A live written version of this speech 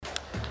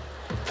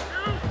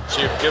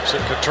see if Gibson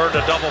can turn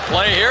to double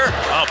play here.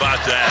 How about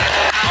that?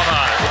 Come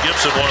on.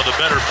 Gibson, one of the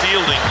better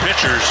fielding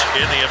pitchers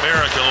in the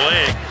American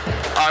League.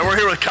 All right, we're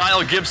here with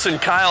Kyle Gibson.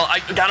 Kyle,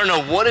 I gotta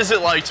know, what is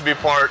it like to be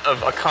part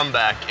of a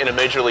comeback in a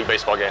Major League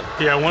Baseball game?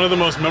 Yeah, one of the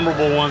most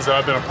memorable ones that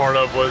I've been a part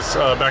of was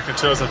back in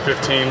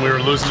 2015. We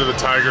were losing to the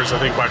Tigers, I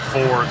think by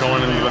 4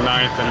 going into the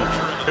 9th,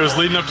 and it was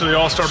leading up to the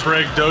All-Star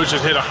break. Doge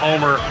had hit a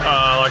homer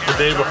like the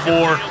day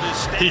before.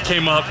 He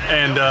came up,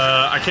 and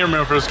I can't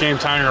remember if it was game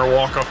tying or a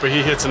walk-off, but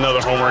he hits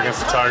another homer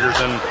against the Tigers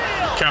and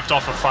capped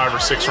off a 5 or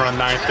 6 run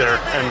 9th there.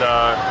 And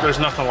there's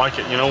nothing like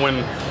it. You know,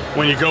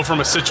 when you go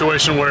from a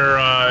situation where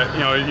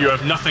you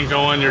have nothing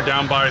going, you're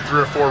down by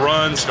 3 or 4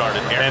 runs,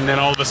 and then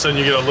all of a sudden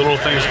you get a little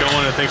things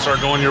going and things start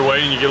going your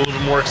way and you get a little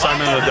bit more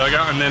excitement in the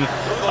dugout, and then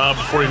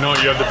before you know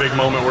it, you have the big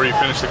moment where you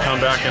finish the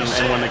comeback and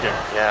win the game.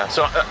 Yeah,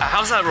 so how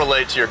does that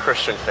relate to your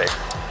Christian faith?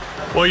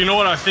 Well, you know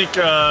what, I think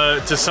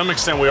to some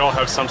extent we all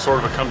have some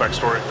sort of a comeback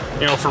story.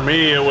 You know, for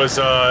me it was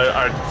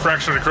I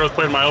fractured a growth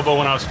plate in my elbow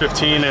when I was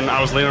 15, and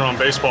I was leaning on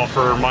baseball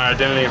for my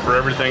identity and for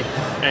everything,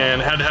 and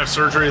had to have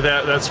surgery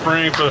that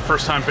spring. For the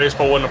first time,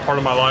 baseball wasn't a part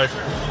of my life,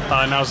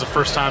 and that was the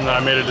first time that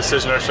I made a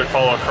decision to actually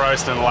follow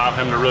Christ and allow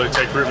him to really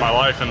take root in my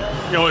life. And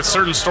you know, it's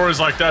certain stories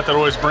like that that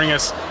always bring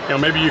us, you know,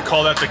 maybe you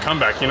call that the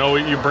comeback. You know,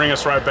 you bring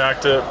us right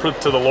back to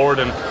the Lord.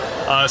 And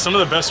some of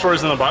the best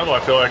stories in the Bible, I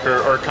feel like,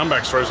 are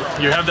comeback stories.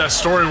 You have that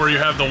story where you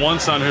have the one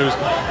son who's,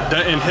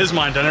 in his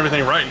mind, done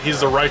everything right. He's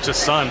the righteous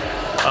son.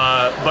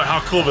 But how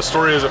cool of a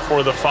story is it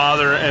for the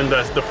father and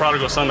the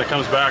prodigal son that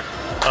comes back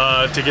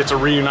to get to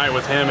reunite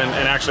with him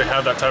and actually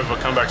have that type of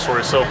a comeback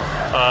story. So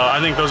I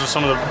think those are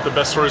some of the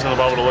best stories in the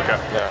Bible to look at.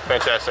 Yeah,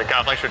 fantastic.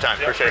 Kyle, thanks for your time.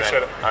 Yeah,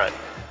 appreciate it. All right.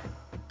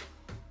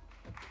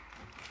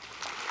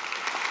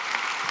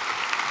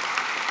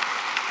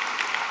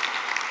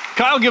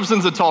 Kyle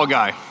Gibson's a tall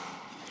guy.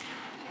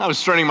 I was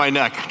straining my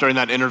neck during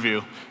that interview.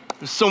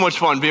 It was so much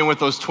fun being with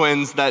those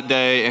twins that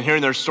day and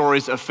hearing their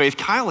stories of faith.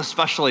 Kyle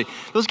especially,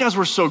 those guys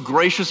were so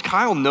gracious.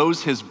 Kyle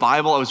knows his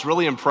Bible. I was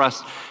really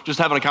impressed just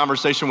having a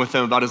conversation with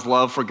him about his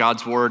love for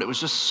God's word. It was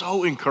just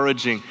so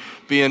encouraging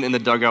being in the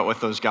dugout with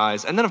those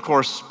guys. And then of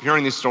course,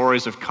 hearing these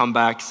stories of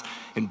comebacks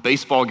in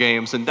baseball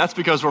games. And that's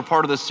because we're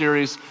part of this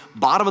series,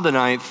 Bottom of the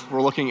Ninth.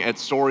 We're looking at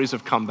stories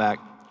of comeback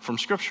from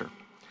Scripture.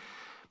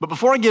 But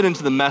before I get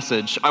into the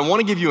message, I want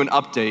to give you an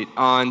update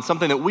on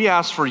something that we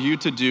asked for you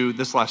to do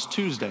this last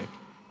Tuesday.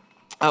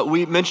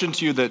 We mentioned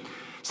to you that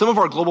some of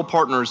our global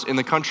partners in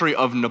the country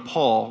of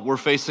Nepal were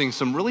facing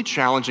some really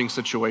challenging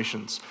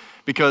situations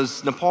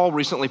because Nepal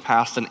recently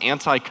passed an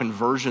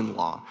anti-conversion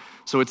law.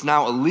 So it's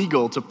now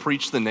illegal to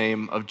preach the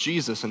name of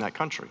Jesus in that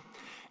country.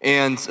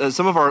 And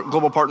some of our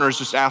global partners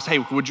just asked, hey,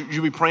 would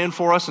you be praying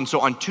for us? And so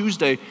on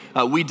Tuesday,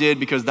 we did,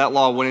 because that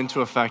law went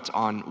into effect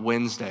on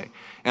Wednesday.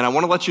 And I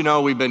want to let you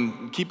know we've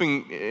been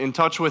keeping in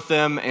touch with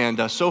them,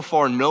 and so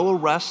far no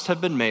arrests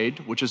have been made,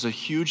 which is a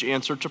huge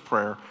answer to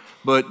prayer.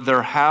 But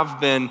there have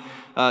been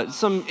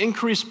some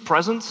increased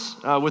presence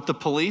with the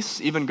police,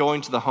 even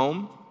going to the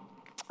home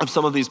of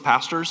some of these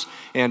pastors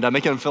and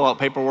making them fill out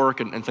paperwork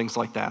and things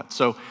like that.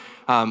 So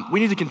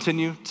we need to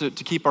continue to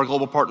keep our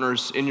global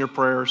partners in your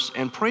prayers,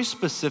 and pray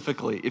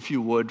specifically, if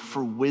you would,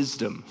 for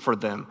wisdom for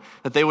them,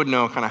 that they would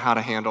know kind of how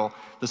to handle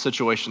the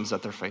situations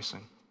that they're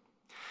facing.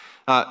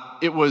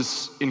 It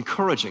was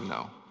encouraging,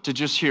 though, to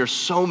just hear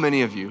so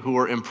many of you who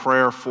were in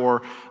prayer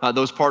for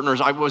those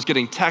partners. I was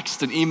getting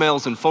texts and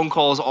emails and phone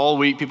calls all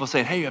week, people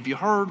saying, hey, have you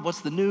heard?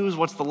 What's the news?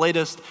 What's the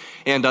latest?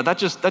 And that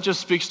just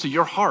speaks to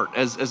your heart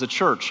as a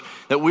church,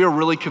 that we are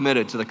really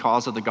committed to the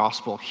cause of the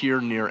gospel here,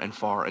 near, and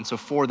far. And so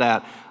for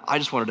that, I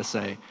just wanted to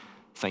say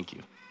thank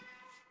you.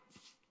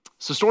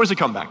 So stories of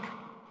comeback.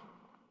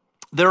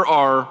 There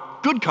are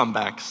good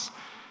comebacks,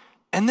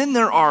 and then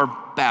there are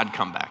bad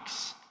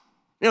comebacks.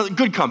 You know,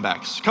 good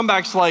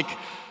comebacks like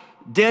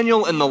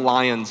Daniel in the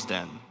lion's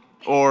den,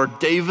 or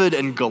David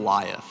and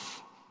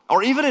Goliath,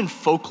 or even in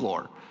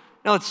folklore. You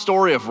know, that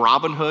story of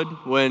Robin Hood,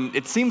 when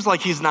it seems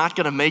like he's not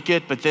gonna make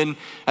it, but then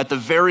at the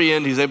very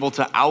end, he's able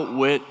to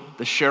outwit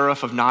the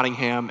sheriff of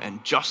Nottingham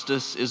and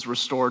justice is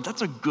restored.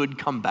 That's a good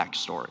comeback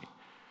story.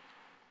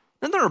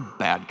 Then there are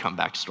bad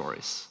comeback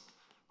stories.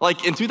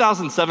 Like in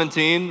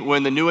 2017,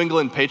 when the New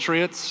England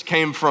Patriots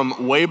came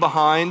from way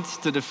behind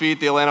to defeat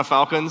the Atlanta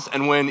Falcons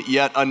and win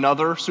yet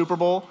another Super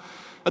Bowl.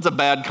 That's a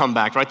bad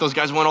comeback, right? Those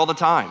guys win all the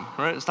time,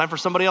 right? It's time for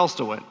somebody else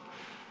to win.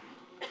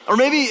 Or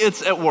maybe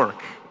it's at work.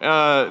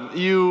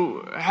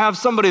 You have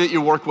somebody that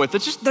you work with,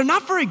 they're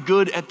not very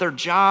good at their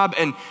job,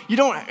 and you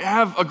don't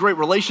have a great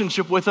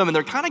relationship with them, and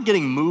they're kind of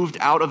getting moved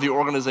out of the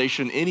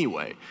organization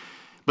anyway.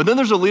 But then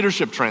there's a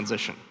leadership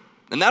transition.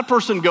 And that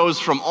person goes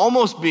from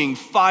almost being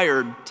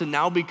fired to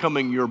now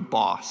becoming your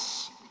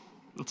boss.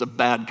 It's a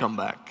bad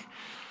comeback.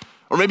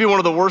 Or maybe one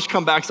of the worst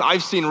comebacks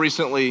I've seen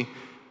recently,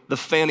 the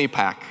fanny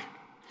pack.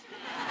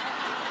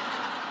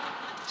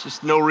 It's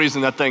just no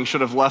reason that thing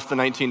should have left the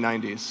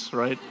 1990s,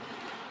 right?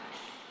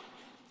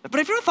 But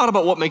have you ever thought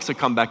about what makes a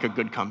comeback a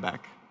good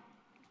comeback?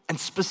 And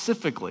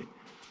specifically,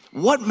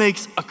 what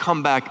makes a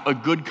comeback a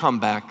good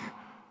comeback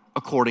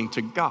according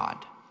to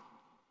God?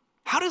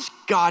 How does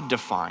God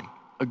define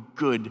a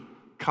good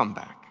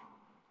comeback?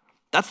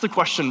 That's the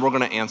question we're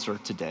going to answer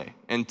today.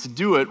 And to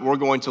do it, we're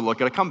going to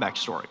look at a comeback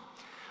story.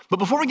 But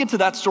before we get to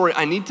that story,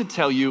 I need to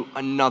tell you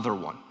another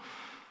one.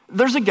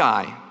 There's a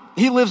guy,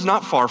 he lives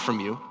not far from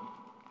you,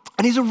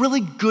 and he's a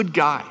really good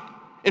guy.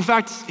 In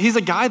fact, he's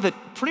a guy that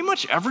pretty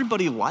much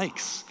everybody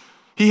likes.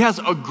 He has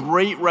a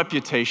great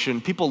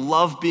reputation. People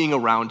love being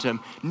around him.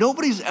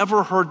 Nobody's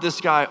ever heard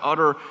this guy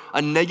utter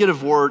a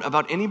negative word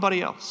about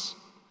anybody else.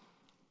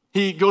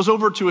 He goes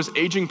over to his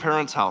aging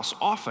parents' house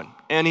often,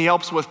 and he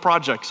helps with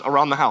projects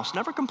around the house,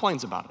 never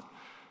complains about it.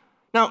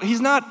 Now,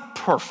 he's not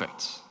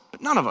perfect,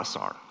 but none of us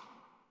are.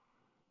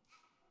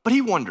 But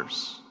he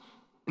wonders,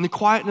 in the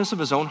quietness of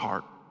his own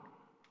heart,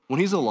 when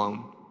he's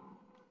alone,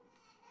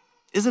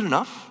 is it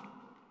enough?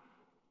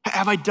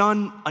 Have I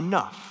done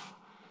enough?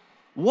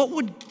 What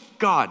would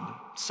God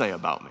say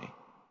about me?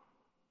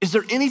 Is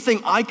there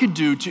anything I could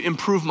do to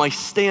improve my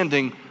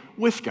standing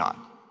with God?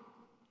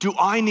 Do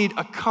I need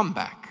a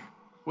comeback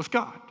with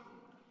God?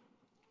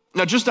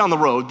 Now, just down the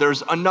road,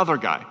 there's another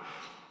guy.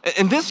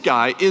 And this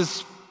guy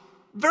is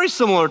very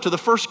similar to the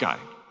first guy.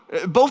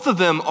 Both of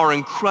them are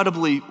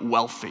incredibly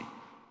wealthy.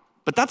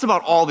 But that's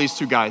about all these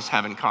two guys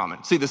have in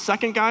common. See, the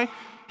second guy,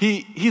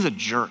 he's a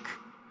jerk.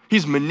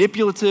 He's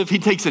manipulative. He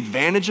takes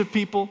advantage of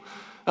people.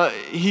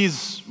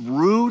 He's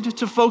rude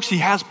to folks. He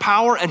has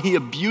power, and he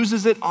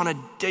abuses it on a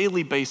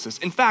daily basis.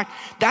 In fact,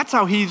 that's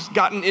how he's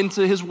gotten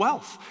into his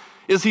wealth,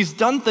 is he's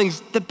done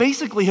things that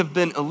basically have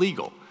been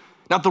illegal.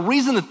 Now, the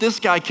reason that this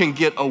guy can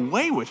get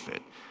away with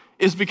it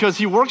is because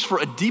he works for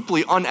a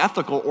deeply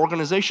unethical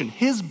organization.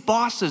 His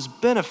bosses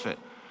benefit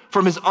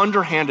from his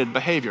underhanded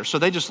behavior, so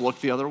they just look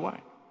the other way.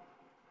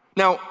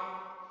 Now,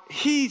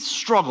 he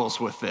struggles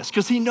with this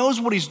because he knows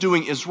what he's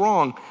doing is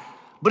wrong,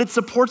 but it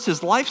supports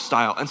his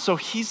lifestyle, and so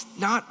he's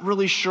not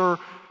really sure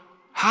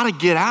how to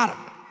get out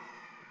of it.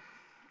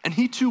 And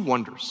he too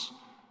wonders,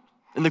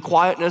 in the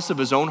quietness of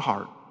his own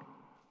heart,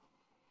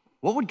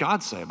 what would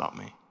God say about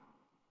me?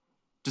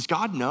 Does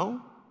God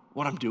know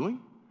what I'm doing?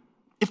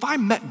 If I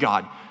met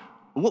God,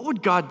 what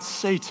would God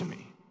say to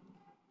me?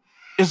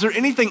 Is there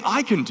anything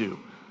I can do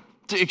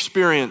to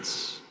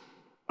experience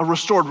a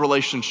restored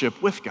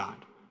relationship with God?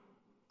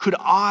 Could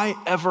I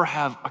ever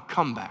have a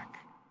comeback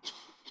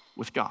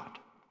with God?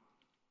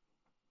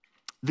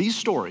 These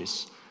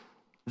stories,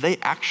 they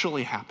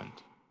actually happened.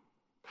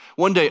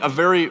 One day, a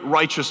very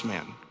righteous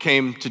man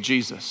came to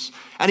Jesus,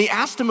 and he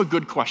asked him a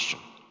good question.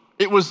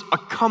 It was a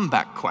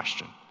comeback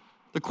question.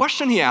 The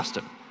question he asked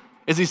him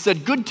is, he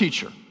said, "Good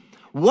teacher,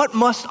 what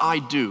must I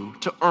do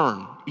to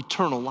earn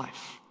eternal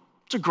life?"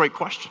 It's a great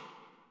question.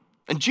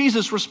 And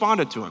Jesus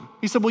responded to him.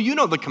 He said, "Well, you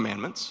know the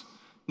commandments.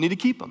 You need to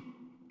keep them."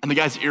 And the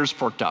guy's ears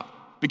perked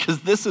up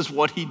because this is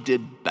what he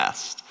did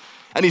best.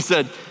 And he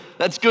said,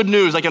 "That's good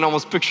news." I can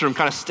almost picture him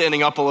kind of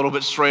standing up a little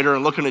bit straighter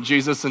and looking at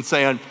Jesus and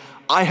saying,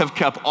 "I have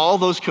kept all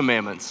those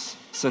commandments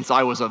since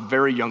I was a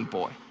very young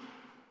boy."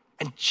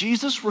 And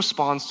Jesus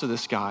responds to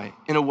this guy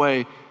in a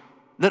way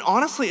that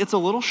honestly, it's a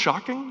little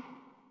shocking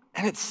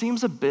and it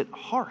seems a bit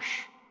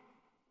harsh.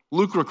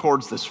 Luke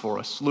records this for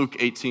us, Luke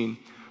 18,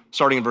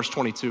 starting in verse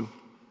 22.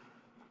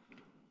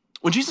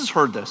 When Jesus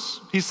heard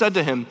this, he said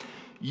to him,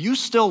 "You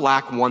still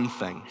lack one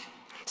thing.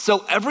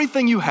 Sell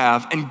everything you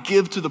have and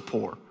give to the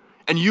poor,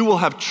 and you will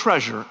have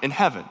treasure in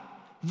heaven.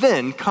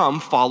 Then come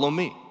follow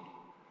me."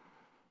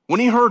 When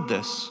he heard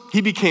this,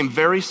 he became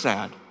very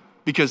sad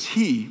because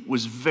he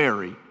was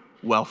very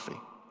wealthy.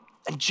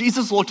 And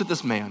Jesus looked at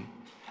this man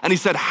and he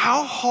said,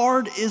 "How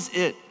hard is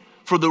it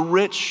for the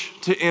rich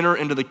to enter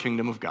into the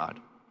kingdom of God?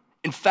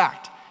 In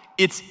fact,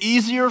 it's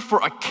easier for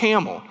a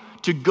camel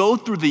to go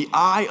through the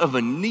eye of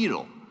a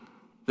needle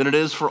than it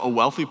is for a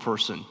wealthy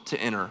person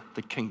to enter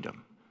the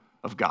kingdom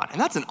of God."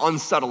 And that's an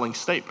unsettling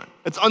statement.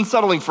 It's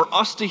unsettling for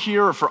us to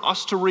hear or for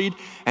us to read,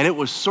 and it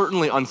was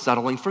certainly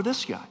unsettling for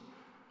this guy.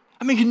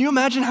 I mean, can you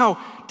imagine how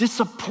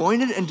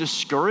disappointed and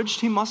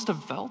discouraged he must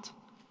have felt?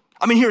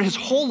 I mean, here, his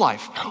whole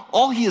life,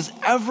 all he has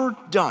ever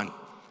done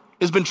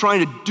has been trying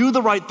to do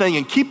the right thing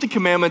and keep the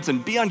commandments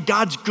and be on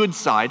God's good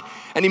side.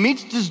 And he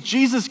meets this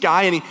Jesus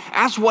guy and he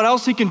asks what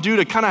else he can do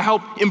to kind of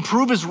help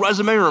improve his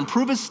resume or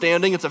improve his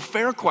standing. It's a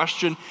fair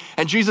question.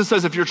 And Jesus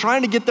says, if you're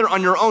trying to get there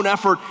on your own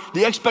effort,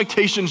 the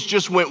expectations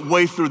just went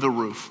way through the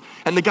roof.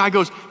 And the guy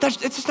goes, it's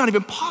just not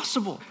even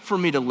possible for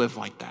me to live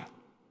like that.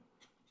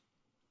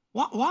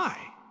 Why?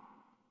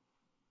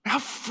 How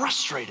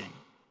frustrating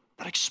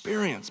that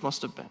experience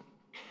must have been.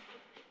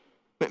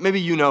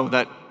 Maybe you know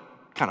that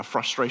kind of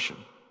frustration.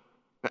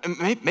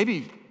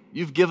 Maybe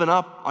you've given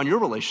up on your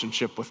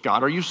relationship with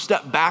God, or you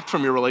stepped back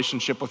from your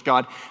relationship with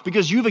God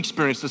because you've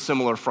experienced a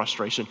similar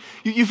frustration.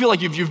 You feel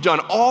like you've done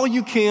all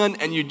you can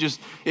and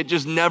it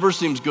just never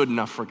seems good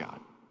enough for God.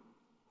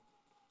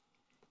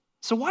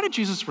 So why did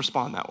Jesus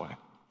respond that way?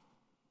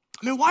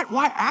 I mean,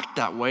 why act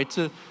that way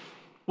to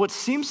what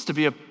seems to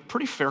be a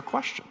pretty fair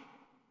question?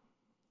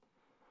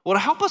 Well, to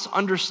help us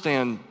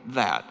understand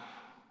that,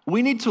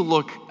 we need to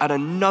look at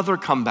another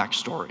comeback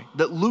story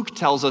that Luke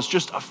tells us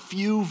just a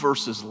few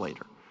verses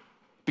later.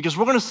 Because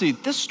we're going to see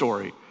this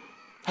story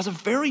has a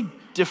very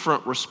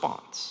different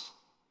response.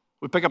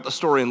 We pick up the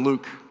story in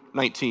Luke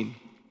 19.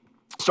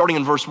 Starting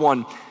in verse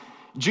 1,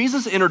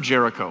 Jesus entered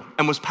Jericho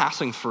and was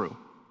passing through.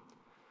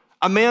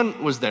 A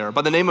man was there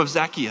by the name of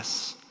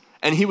Zacchaeus,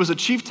 and he was a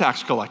chief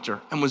tax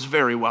collector and was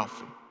very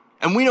wealthy.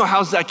 And we know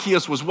how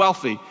Zacchaeus was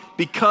wealthy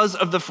because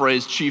of the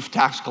phrase chief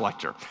tax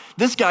collector.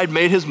 This guy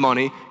made his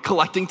money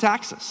collecting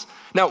taxes.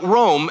 Now,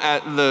 Rome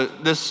at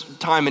this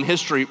time in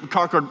history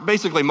conquered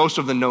basically most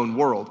of the known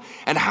world.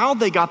 And how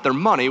they got their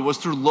money was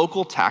through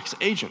local tax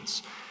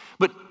agents.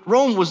 But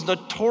Rome was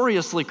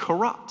notoriously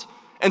corrupt.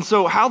 And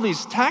so how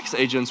these tax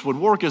agents would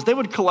work is they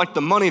would collect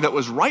the money that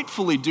was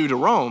rightfully due to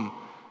Rome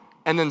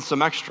and then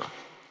some extra,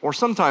 or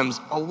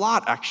sometimes a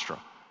lot extra.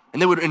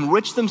 And they would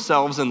enrich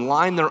themselves and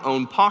line their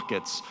own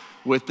pockets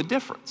with the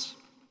difference.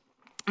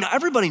 Now,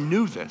 everybody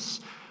knew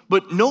this,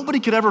 but nobody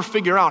could ever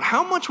figure out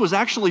how much was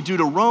actually due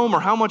to Rome or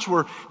how much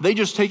were they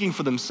just taking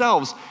for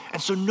themselves.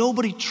 And so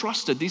nobody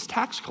trusted these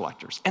tax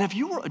collectors. And if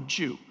you were a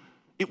Jew,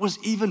 it was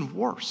even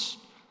worse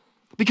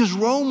because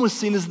Rome was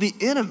seen as the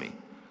enemy.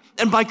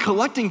 And by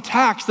collecting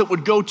tax that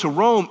would go to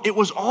Rome, it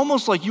was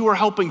almost like you were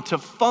helping to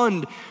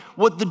fund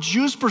what the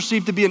Jews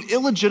perceived to be an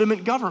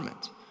illegitimate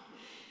government.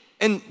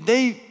 And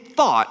they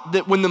thought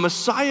that when the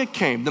Messiah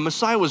came, the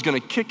Messiah was going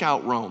to kick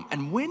out Rome.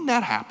 And when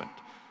that happened,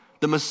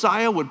 the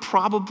Messiah would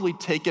probably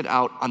take it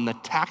out on the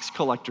tax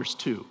collectors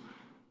too,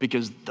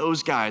 because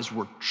those guys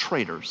were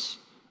traitors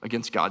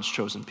against God's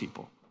chosen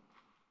people.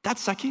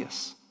 That's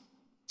Zacchaeus.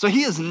 So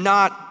he is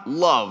not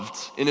loved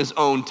in his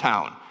own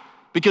town,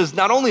 because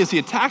not only is he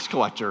a tax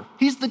collector,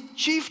 he's the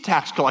chief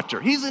tax collector.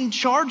 He's in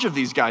charge of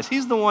these guys.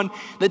 He's the one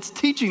that's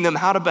teaching them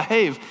how to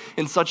behave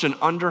in such an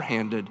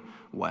underhanded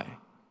way.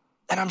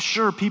 And I'm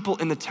sure people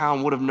in the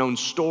town would have known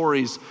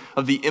stories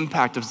of the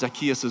impact of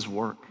Zacchaeus'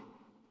 work.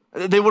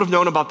 They would have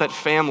known about that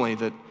family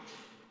that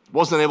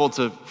wasn't able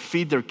to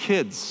feed their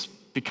kids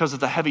because of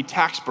the heavy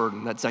tax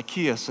burden that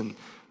Zacchaeus and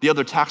the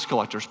other tax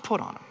collectors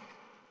put on him.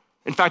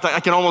 In fact, I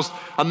can almost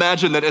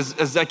imagine that as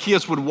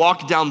Zacchaeus would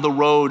walk down the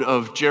road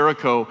of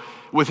Jericho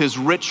with his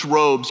rich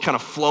robes kind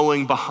of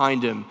flowing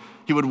behind him,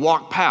 he would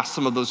walk past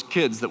some of those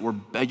kids that were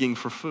begging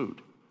for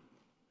food.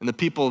 And the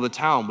people of the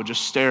town would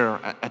just stare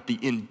at the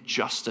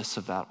injustice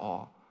of that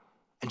all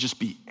and just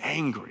be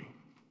angry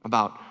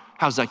about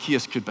how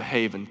Zacchaeus could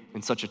behave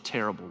in such a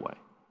terrible way.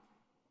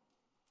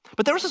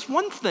 But there was this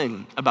one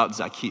thing about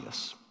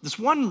Zacchaeus, this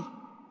one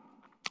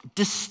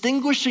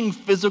distinguishing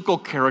physical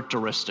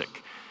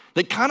characteristic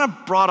that kind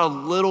of brought a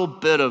little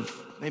bit of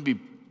maybe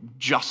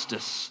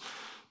justice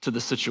to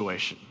the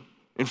situation.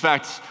 In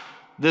fact,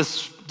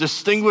 this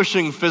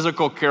distinguishing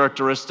physical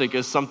characteristic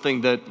is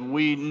something that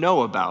we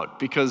know about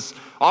because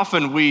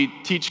often we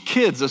teach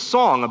kids a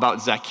song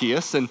about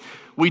Zacchaeus and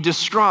we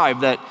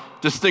describe that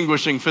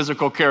distinguishing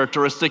physical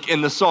characteristic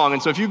in the song.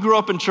 And so if you grew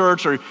up in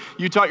church or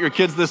you taught your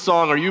kids this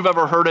song or you've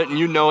ever heard it and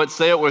you know it,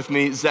 say it with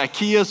me.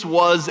 Zacchaeus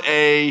was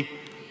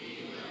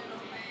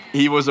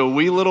he was a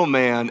wee little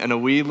man, and a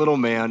wee little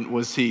man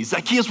was he.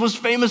 Zacchaeus was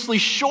famously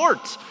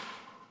short.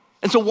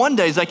 And so one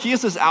day,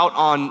 Zacchaeus is out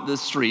on the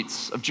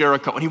streets of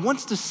Jericho, and he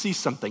wants to see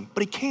something,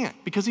 but he can't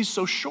because he's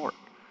so short.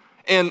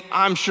 And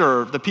I'm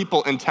sure the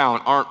people in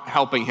town aren't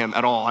helping him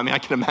at all. I mean, I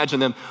can imagine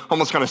them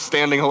almost kind of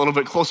standing a little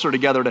bit closer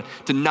together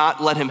to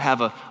not let him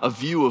have a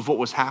view of what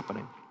was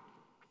happening.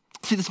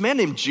 See, this man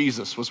named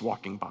Jesus was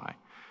walking by,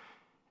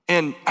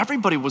 and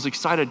everybody was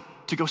excited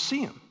to go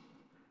see him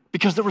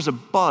because there was a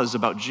buzz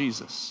about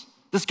Jesus.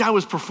 This guy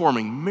was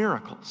performing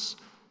miracles.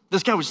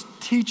 This guy was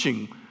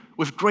teaching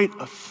with great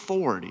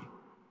authority,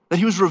 that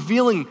he was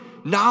revealing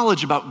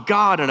knowledge about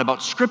God and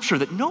about Scripture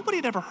that nobody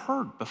had ever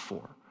heard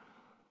before.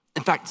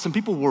 In fact, some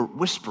people were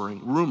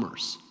whispering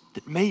rumors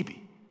that maybe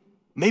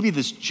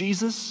this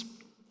Jesus,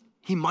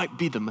 he might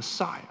be the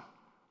Messiah.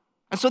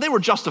 And so they were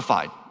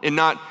justified in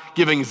not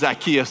giving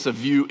Zacchaeus a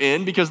view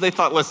in because they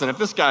thought, listen, if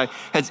this guy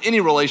has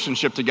any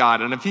relationship to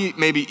God and if he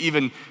maybe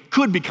even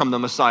could become the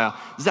Messiah,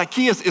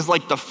 Zacchaeus is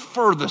like the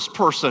furthest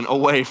person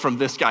away from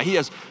this guy. He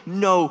has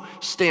no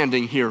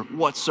standing here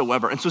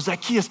whatsoever. And so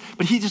Zacchaeus,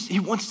 but he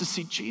wants to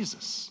see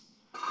Jesus.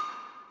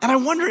 And I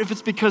wonder if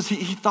it's because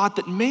he thought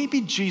that maybe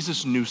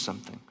Jesus knew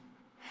something,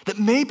 that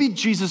maybe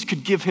Jesus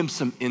could give him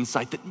some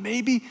insight, that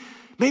maybe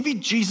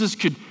Jesus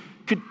could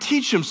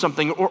teach him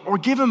something or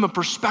give him a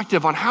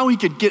perspective on how he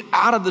could get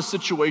out of the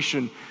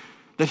situation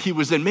that he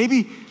was in.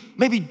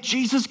 Maybe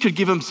Jesus could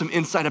give him some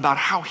insight about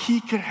how he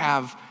could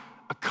have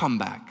a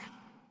comeback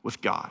with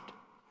God.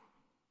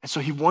 And so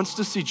he wants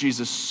to see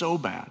Jesus so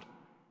bad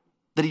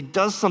that he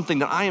does something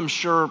that I am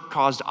sure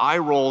caused eye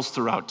rolls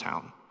throughout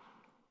town.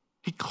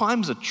 He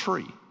climbs a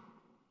tree.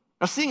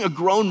 Now, seeing a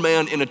grown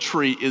man in a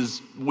tree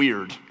is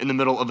weird in the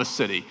middle of a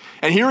city.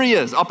 And here he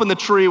is, up in the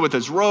tree with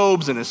his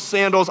robes and his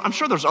sandals. I'm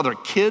sure there's other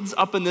kids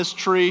up in this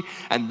tree,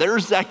 and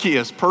there's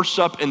Zacchaeus perched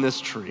up in this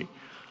tree,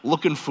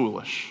 looking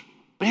foolish.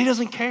 But he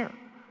doesn't care.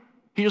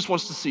 He just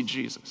wants to see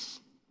Jesus.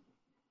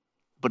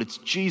 But it's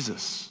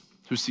Jesus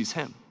who sees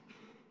him.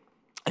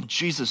 And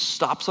Jesus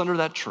stops under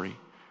that tree,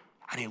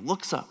 and he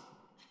looks up.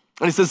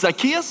 And he says,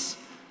 Zacchaeus,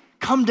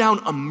 come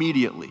down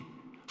immediately,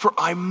 for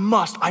I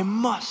must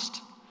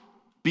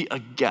be a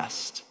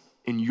guest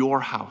in your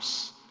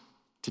house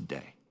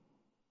today.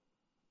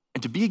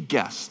 And to be a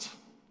guest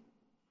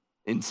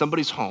in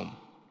somebody's home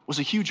was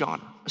a huge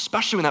honor,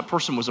 especially when that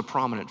person was a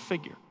prominent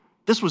figure.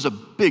 This was a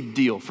big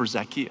deal for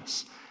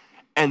Zacchaeus.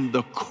 And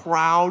the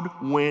crowd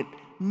went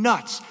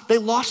nuts. They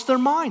lost their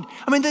mind.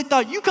 I mean, they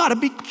thought, you gotta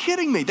be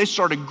kidding me. They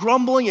started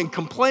grumbling and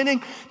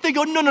complaining. They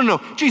go,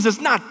 no,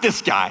 Jesus, not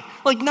this guy.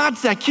 Like, not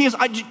Zacchaeus.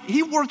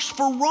 He works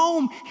for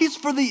Rome. He's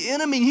for the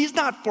enemy. He's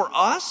not for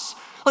us.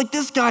 Like,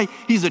 this guy,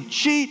 he's a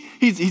cheat.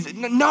 He's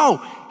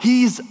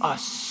a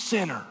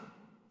sinner.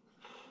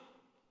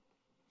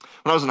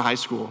 When I was in high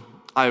school,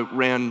 I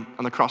ran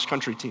on the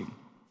cross-country team.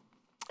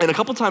 And a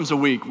couple times a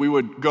week, we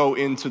would go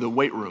into the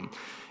weight room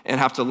and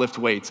have to lift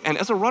weights. And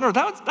as a runner,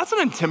 that's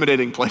an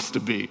intimidating place to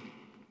be.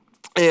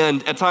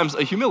 And at times,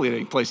 a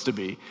humiliating place to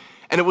be.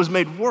 And it was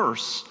made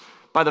worse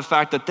by the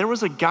fact that there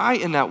was a guy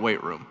in that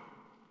weight room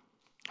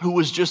who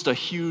was just a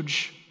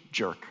huge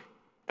jerk.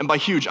 And by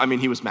huge, I mean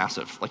he was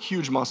massive, like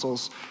huge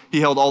muscles.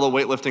 He held all the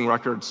weightlifting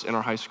records in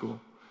our high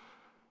school.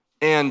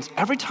 And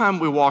every time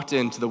we walked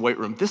into the weight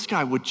room, this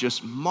guy would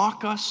just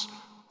mock us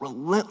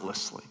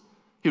relentlessly.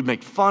 He would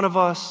make fun of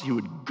us. He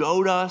would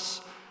goad us.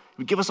 He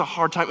would give us a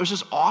hard time. It was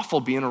just awful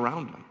being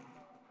around him.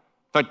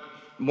 In fact,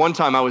 one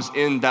time I was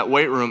in that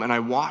weight room and I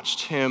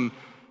watched him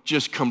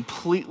just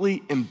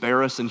completely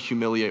embarrass and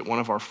humiliate one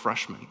of our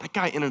freshmen. That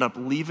guy ended up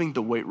leaving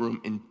the weight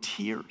room in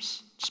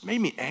tears. It just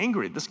made me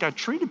angry. This guy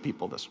treated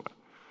people this way.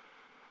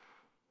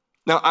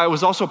 Now, I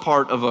was also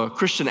part of a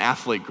Christian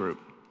athlete group.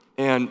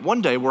 And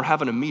one day we're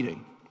having a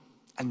meeting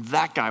and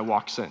that guy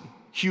walks in,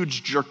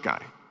 huge jerk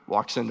guy,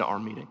 walks into our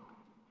meeting.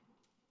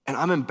 And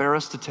I'm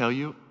embarrassed to tell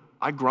you,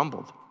 I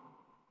grumbled.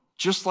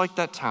 Just like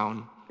that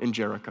town in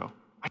Jericho.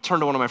 I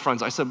turned to one of my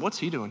friends. I said, what's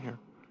he doing here?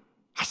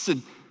 I said,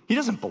 he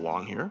doesn't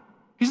belong here.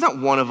 He's not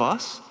one of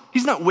us.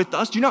 He's not with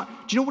us. Do you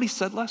know what he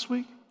said last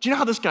week? Do you know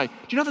how this guy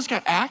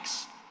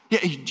acts? Yeah,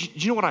 do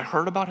you know what I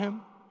heard about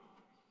him?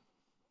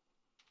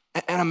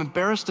 And I'm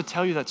embarrassed to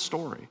tell you that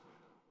story.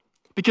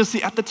 Because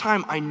see, at the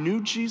time I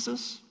knew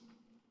Jesus,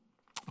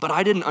 but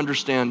I didn't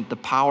understand the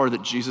power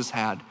that Jesus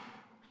had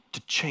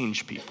to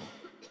change people.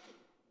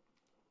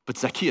 But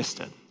Zacchaeus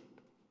did.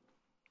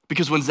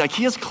 Because when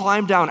Zacchaeus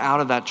climbed down out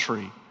of that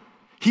tree,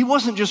 he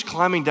wasn't just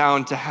climbing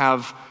down to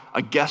have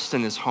a guest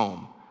in his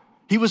home.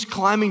 He was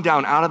climbing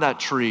down out of that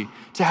tree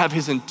to have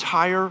his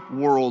entire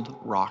world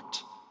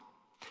rocked.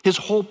 His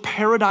whole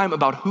paradigm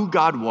about who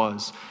God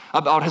was,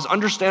 about his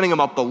understanding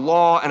about the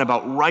law and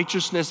about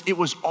righteousness, it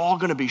was all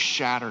gonna be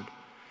shattered.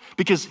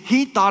 Because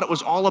he thought it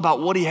was all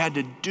about what he had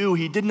to do.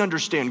 He didn't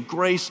understand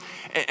grace.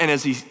 And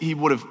as he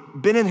would have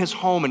been in his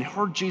home and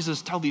heard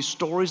Jesus tell these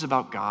stories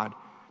about God,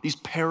 these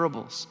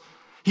parables,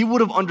 he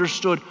would have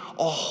understood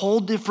a whole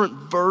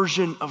different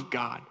version of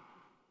God.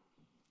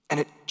 And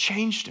it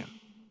changed him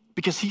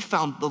because he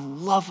found the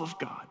love of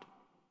God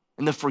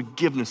and the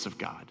forgiveness of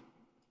God.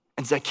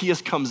 And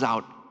Zacchaeus comes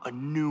out a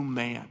new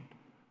man.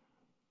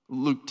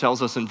 Luke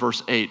tells us in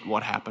verse 8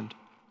 what happened.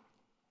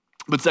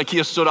 But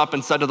Zacchaeus stood up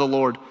and said to the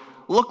Lord,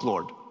 look,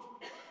 Lord,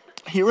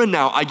 here and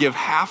now I give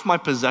half my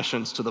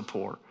possessions to the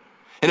poor.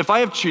 And if I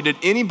have cheated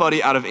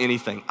anybody out of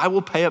anything, I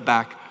will pay it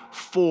back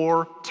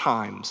 4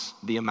 times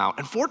the amount.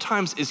 And 4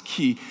 times is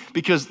key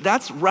because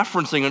that's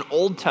referencing an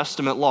Old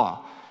Testament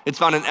law. It's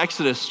found in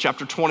Exodus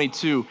chapter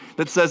 22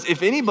 that says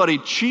if anybody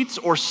cheats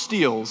or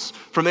steals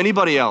from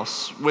anybody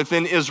else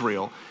within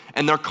Israel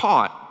and they're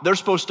caught, they're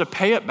supposed to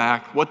pay it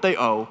back what they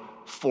owe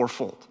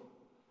 4-fold.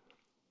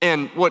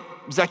 And what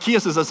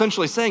Zacchaeus is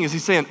essentially saying is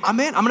he's saying, I'm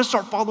gonna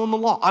start following the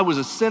law. I was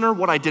a sinner,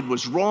 what I did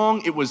was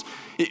wrong, it was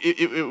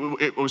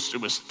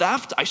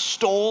theft, I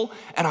stole,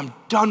 and I'm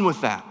done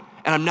with that.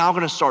 And I'm now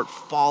gonna start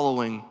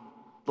following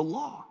the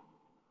law.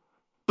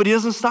 But he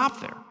doesn't stop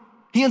there.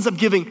 He ends up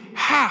giving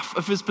half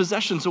of his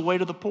possessions away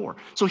to the poor.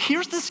 So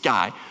here's this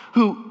guy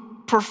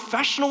who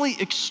professionally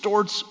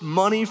extorts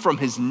money from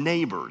his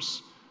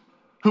neighbors,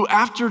 who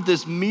after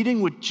this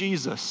meeting with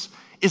Jesus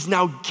is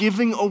now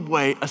giving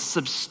away a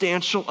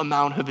substantial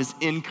amount of his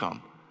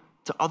income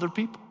to other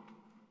people.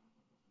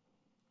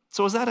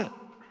 So is that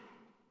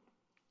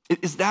it?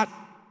 Is that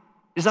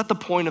the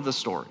point of the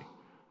story?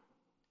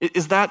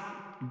 Is that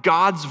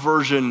God's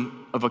version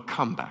of a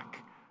comeback?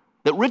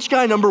 That rich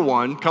guy number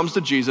 1 comes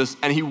to Jesus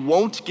and he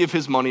won't give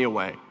his money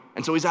away,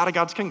 and so he's out of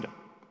God's kingdom.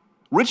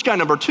 Rich guy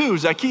number 2,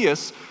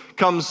 Zacchaeus,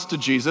 comes to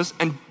Jesus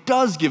and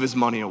does give his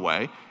money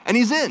away, and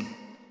he's in.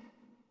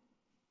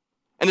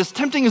 And as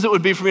tempting as it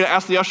would be for me to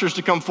ask the ushers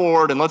to come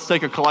forward and let's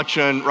take a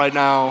collection right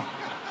now,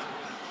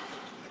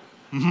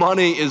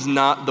 money is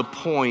not the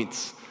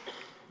point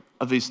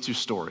of these 2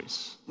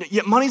 stories.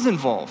 Yet money's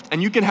involved,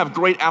 and you can have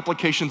great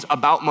applications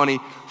about money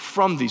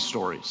from these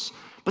stories.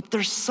 But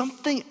there's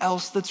something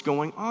else that's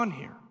going on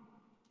here.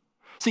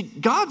 See,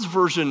 God's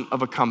version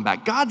of a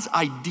comeback, God's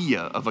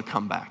idea of a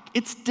comeback,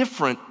 it's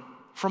different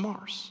from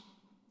ours.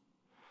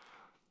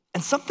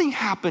 And something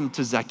happened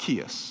to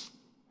Zacchaeus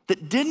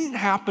that didn't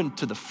happen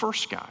to the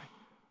first guy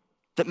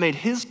that made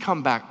his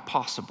comeback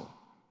possible.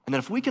 And that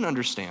if we can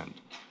understand,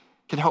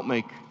 can help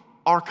make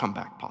our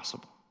comeback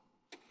possible.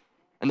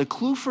 And the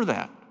clue for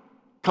that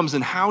comes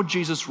in how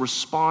Jesus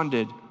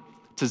responded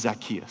to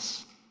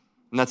Zacchaeus.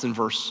 And that's in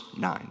verse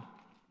 9.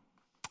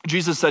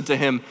 Jesus said to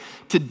him,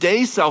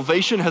 "Today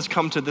salvation has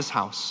come to this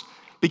house,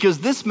 because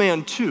this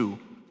man too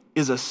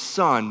is a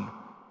son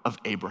of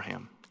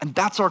Abraham." And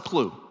that's our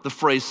clue, the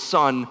phrase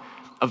son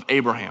of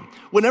Abraham.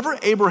 Whenever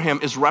Abraham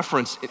is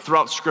referenced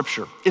throughout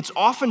Scripture, it's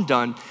often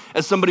done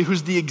as somebody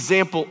who's the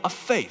example of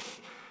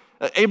faith.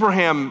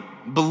 Abraham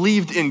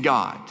believed in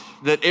God,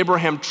 that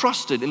Abraham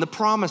trusted in the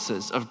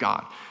promises of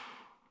God.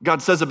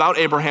 God says about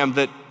Abraham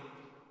that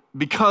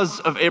because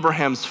of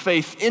Abraham's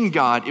faith in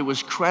God, it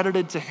was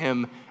credited to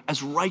him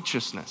as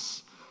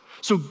righteousness.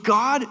 So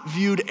God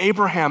viewed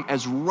Abraham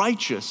as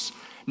righteous,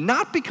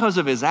 not because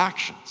of his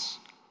actions,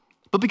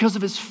 but because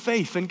of his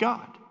faith in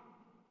God.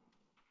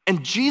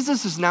 And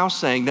Jesus is now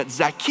saying that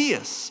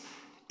Zacchaeus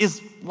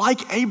is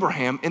like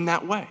Abraham in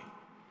that way,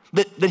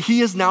 that he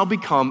has now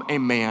become a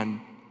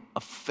man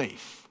of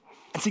faith.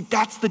 And see,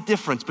 that's the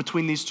difference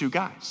between these two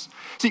guys.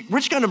 See,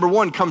 rich guy number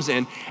one comes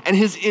in and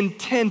his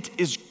intent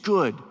is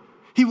good.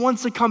 He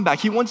wants to come back.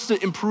 He wants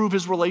to improve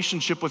his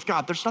relationship with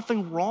God. There's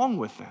nothing wrong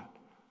with that.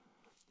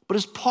 But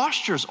his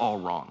posture's all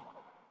wrong.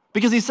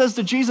 Because he says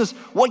to Jesus,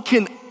 what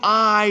can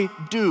I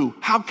do?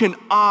 How can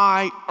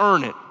I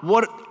earn it?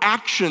 What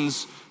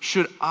actions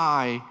should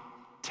I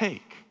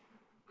take?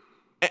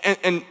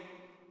 And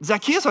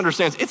Zacchaeus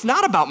understands it's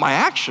not about my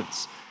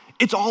actions.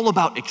 It's all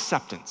about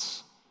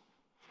acceptance.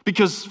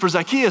 Because for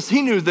Zacchaeus,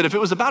 he knew that if it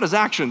was about his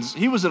actions,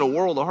 he was in a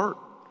world of hurt.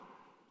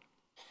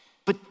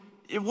 But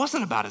it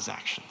wasn't about his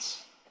actions.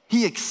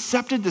 He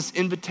accepted this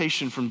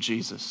invitation from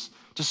Jesus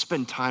to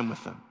spend time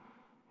with him.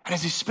 And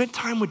as he spent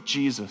time with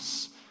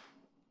Jesus,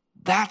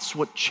 that's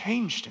what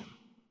changed him.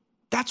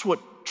 That's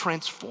what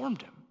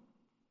transformed him.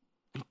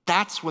 And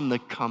that's when the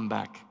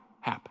comeback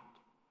happened.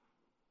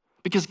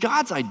 Because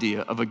God's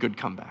idea of a good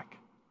comeback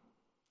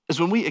is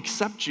when we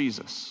accept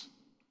Jesus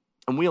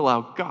and we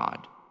allow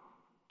God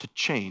to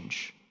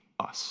change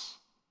us.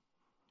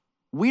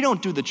 We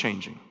don't do the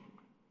changing.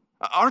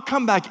 Our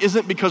comeback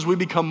isn't because we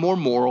become more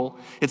moral.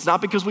 It's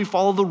not because we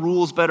follow the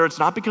rules better. It's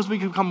not because we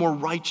become more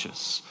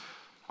righteous.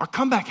 Our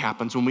comeback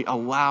happens when we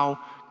allow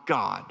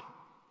God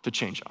to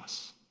change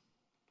us.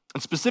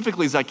 And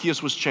specifically,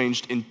 Zacchaeus was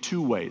changed in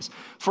two ways.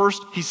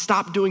 First, he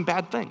stopped doing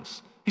bad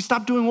things. He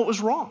stopped doing what was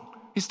wrong.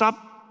 He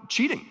stopped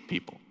cheating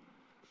people.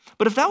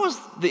 But if that was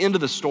the end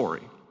of the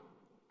story,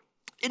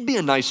 it'd be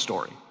a nice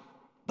story,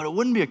 but it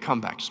wouldn't be a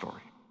comeback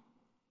story.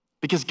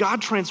 Because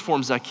God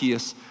transformed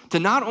Zacchaeus to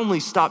not only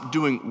stop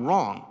doing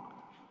wrong,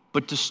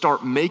 but to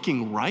start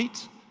making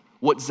right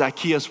what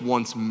Zacchaeus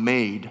once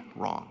made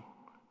wrong.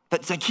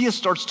 That Zacchaeus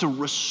starts to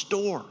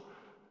restore.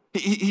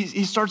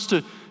 He starts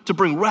to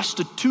bring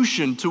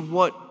restitution to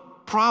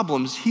what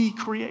problems he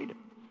created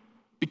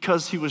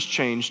because he was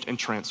changed and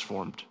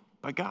transformed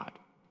by God.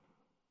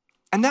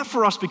 And that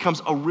for us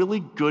becomes a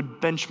really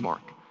good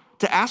benchmark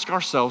to ask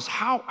ourselves,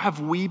 how have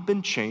we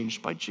been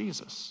changed by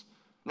Jesus?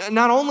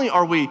 Not only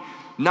are we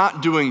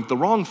not doing the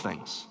wrong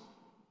things,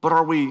 but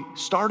are we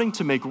starting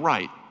to make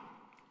right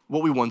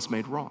what we once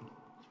made wrong?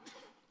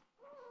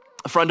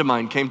 A friend of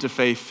mine came to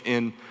faith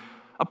in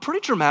a pretty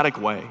dramatic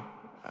way.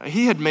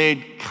 He had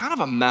made kind of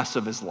a mess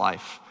of his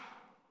life.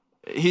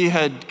 He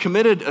had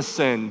committed a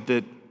sin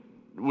that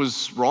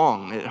was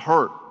wrong. It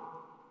hurt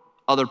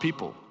other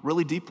people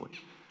really deeply.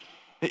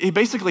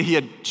 He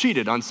had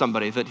cheated on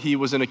somebody that he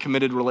was in a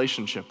committed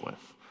relationship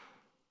with.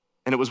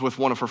 And it was with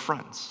one of her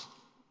friends.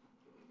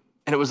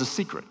 And it was a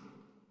secret.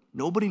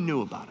 Nobody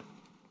knew about it.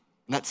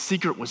 And that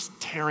secret was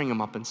tearing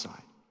him up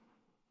inside.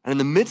 And in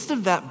the midst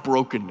of that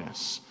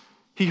brokenness,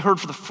 he heard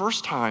for the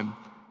first time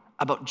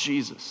about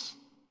Jesus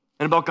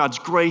and about God's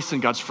grace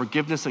and God's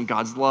forgiveness and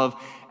God's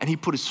love. And he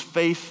put his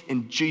faith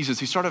in Jesus.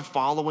 He started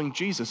following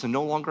Jesus and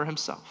no longer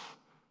himself.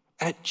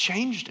 And it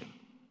changed him.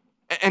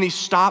 And he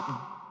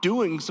stopped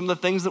doing some of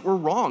the things that were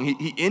wrong.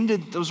 He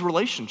ended those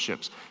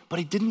relationships, but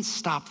he didn't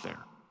stop there.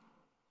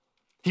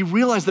 He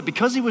realized that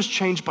because he was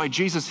changed by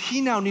Jesus,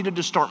 he now needed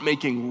to start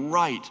making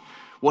right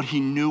what he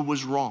knew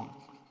was wrong,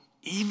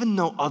 even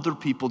though other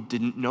people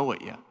didn't know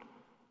it yet.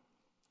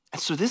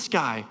 And so this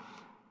guy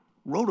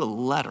wrote a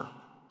letter,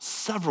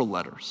 several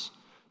letters,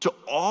 to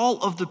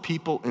all of the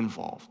people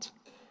involved,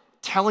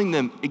 telling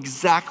them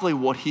exactly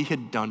what he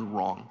had done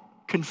wrong,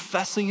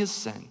 confessing his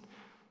sin,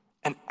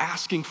 and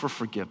asking for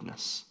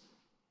forgiveness,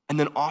 and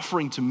then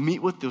offering to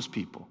meet with those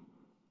people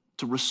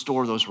to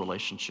restore those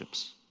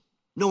relationships,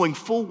 knowing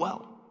full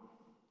well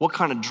what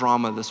kind of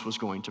drama this was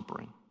going to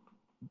bring.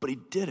 But he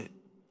did it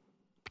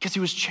because he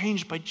was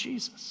changed by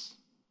Jesus.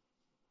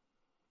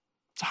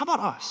 So how about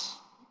us?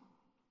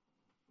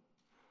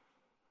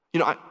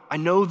 You know, I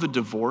know the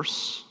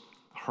divorce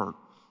hurt.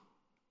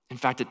 In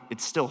fact,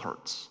 it still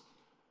hurts.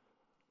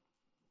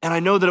 And I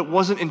know that it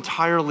wasn't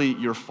entirely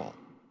your fault.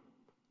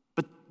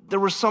 But there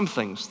were some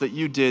things that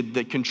you did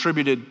that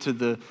contributed to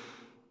the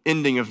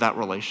ending of that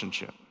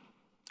relationship.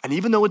 And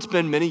even though it's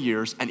been many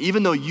years, and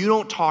even though you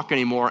don't talk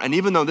anymore, and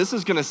even though this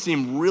is gonna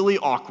seem really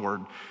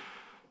awkward,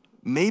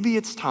 maybe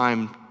it's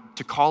time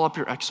to call up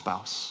your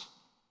ex-spouse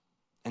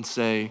and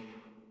say,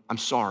 I'm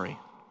sorry.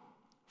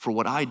 for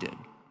what I did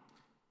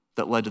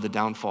that led to the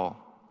downfall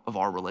of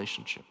our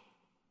relationship.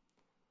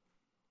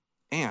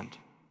 And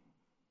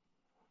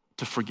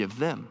to forgive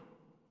them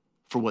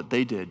for what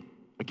they did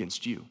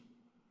against you.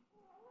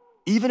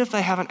 Even if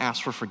they haven't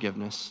asked for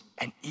forgiveness,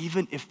 and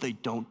even if they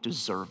don't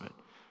deserve it.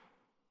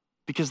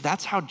 Because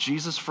that's how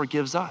Jesus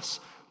forgives us,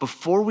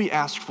 before we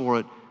ask for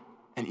it,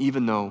 and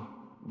even though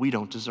we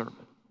don't deserve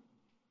it.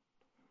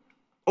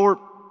 Or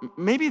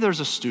maybe there's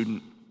a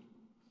student,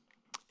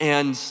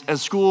 and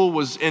as school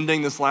was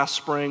ending this last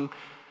spring,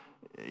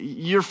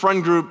 your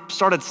friend group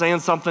started saying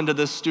something to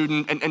this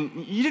student,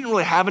 and you didn't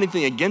really have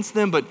anything against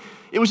them, but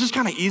it was just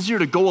kind of easier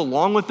to go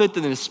along with it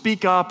than to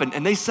speak up,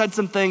 and they said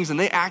some things, and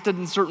they acted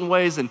in certain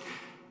ways, and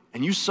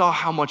you saw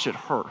how much it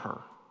hurt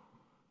her.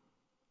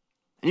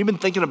 And you've been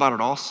thinking about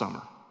it all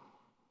summer.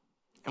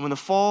 And when the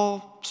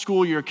fall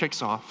school year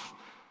kicks off,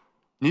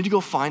 you need to go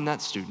find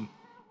that student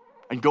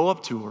and go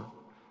up to her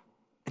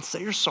and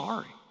say you're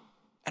sorry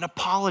and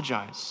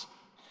apologize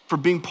for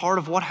being part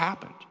of what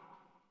happened.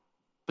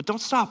 But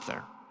don't stop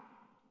there.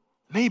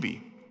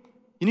 Maybe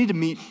you need to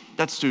meet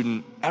that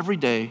student every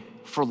day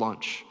for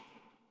lunch,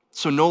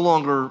 so no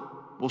longer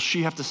will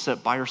she have to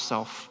sit by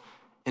herself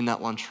in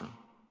that lunchroom.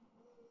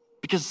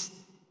 Because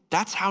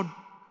that's how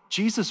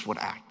Jesus would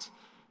act.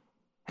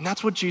 And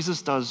that's what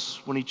Jesus does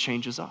when he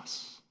changes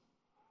us.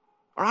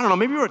 Or I don't know,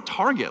 maybe you were at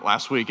Target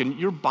last week and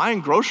you're buying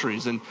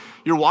groceries and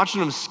you're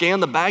watching them scan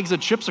the bags of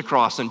chips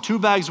across, and 2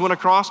 bags went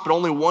across, but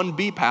only 1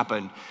 beep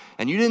happened.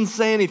 And you didn't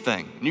say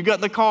anything. And you got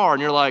in the car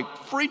and you're like,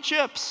 free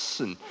chips.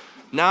 And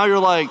now you're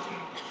like,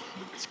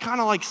 it's kind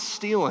of like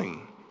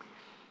stealing.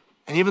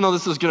 And even though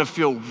this is gonna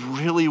feel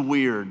really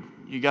weird,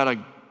 you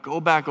gotta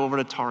go back over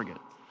to Target,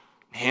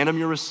 hand them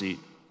your receipt,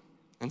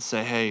 and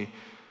say, hey,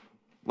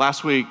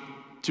 last week,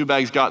 2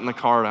 bags got in the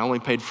cart, I only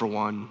paid for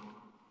 1.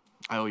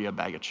 I owe you a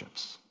bag of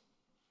chips.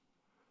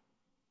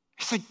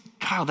 It's like,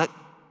 Kyle, that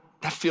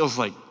feels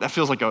like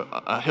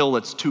a hill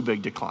that's too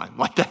big to climb.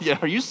 Like that, yeah,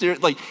 are you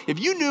serious? Like, if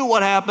you knew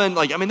what happened,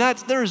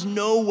 there is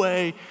no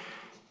way.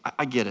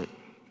 I get it.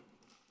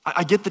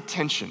 I get the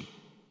tension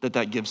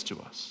that gives to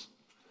us.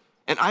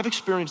 And I've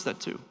experienced that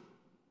too.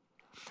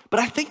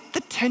 But I think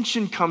the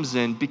tension comes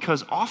in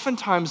because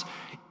oftentimes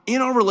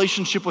in our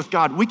relationship with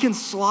God, we can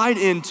slide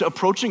into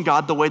approaching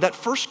God the way that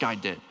first guy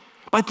did,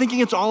 by thinking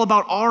it's all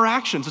about our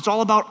actions, it's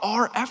all about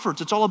our efforts,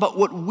 it's all about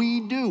what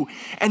we do.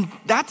 And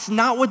that's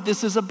not what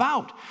this is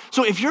about.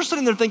 So if you're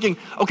sitting there thinking,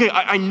 okay,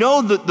 I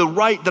know the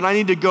right that I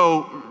need to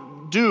go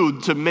do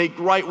to make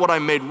right what I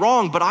made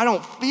wrong, but I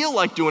don't feel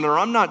like doing it, or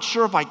I'm not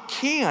sure if I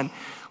can,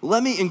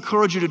 let me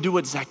encourage you to do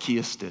what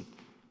Zacchaeus did.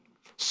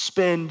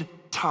 Spend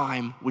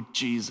time with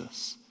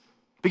Jesus.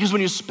 Because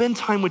when you spend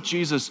time with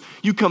Jesus,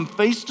 you come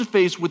face to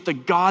face with the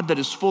God that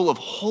is full of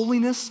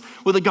holiness,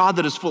 with a God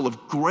that is full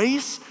of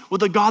grace,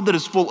 with a God that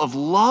is full of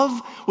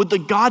love, with the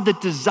God that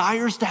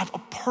desires to have a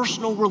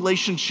personal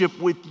relationship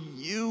with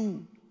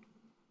you,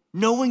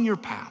 knowing your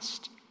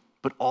past,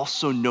 but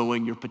also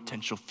knowing your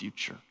potential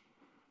future.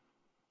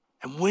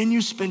 And when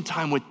you spend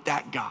time with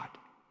that God,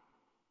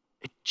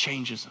 it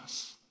changes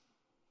us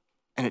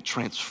and it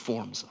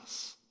transforms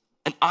us.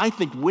 And I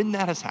think when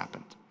that has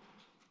happened,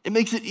 it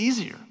makes it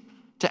easier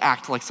to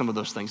act like some of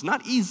those things.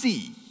 Not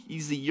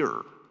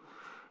easier.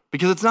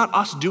 Because it's not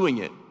us doing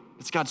it,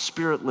 it's God's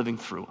Spirit living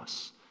through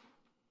us.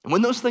 And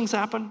when those things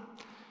happen,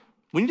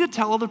 we need to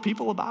tell other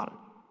people about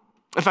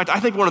it. In fact, I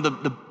think one of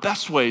the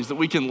best ways that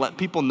we can let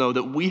people know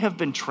that we have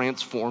been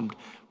transformed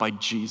by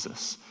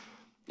Jesus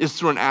is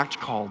through an act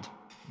called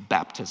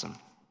baptism.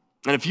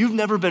 And if you've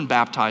never been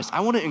baptized,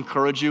 I want to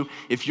encourage you,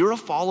 if you're a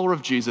follower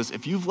of Jesus,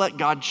 if you've let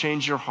God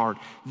change your heart,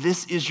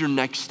 this is your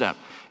next step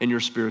in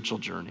your spiritual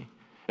journey.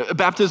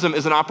 Baptism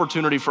is an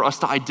opportunity for us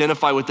to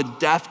identify with the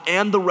death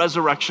and the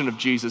resurrection of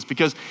Jesus,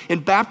 because in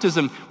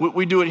baptism,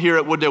 we do it here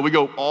at Wooddale, we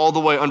go all the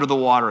way under the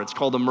water. It's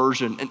called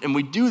immersion. And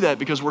we do that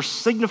because we're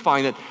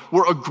signifying that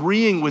we're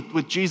agreeing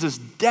with Jesus'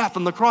 death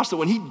on the cross, that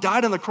when he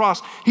died on the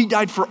cross, he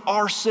died for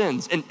our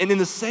sins. And in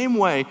the same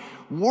way,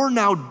 we're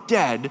now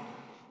dead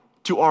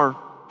to our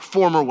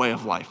former way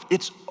of life.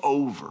 It's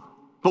over.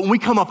 But when we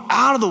come up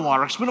out of the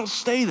water, because we don't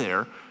stay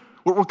there,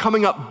 we're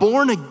coming up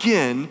born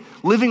again,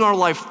 living our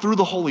life through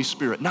the Holy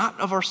Spirit, not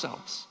of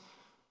ourselves,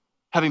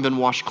 having been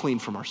washed clean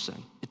from our sin.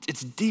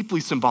 It's deeply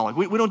symbolic.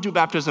 We don't do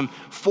baptism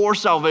for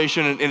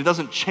salvation, and it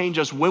doesn't change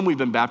us when we've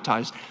been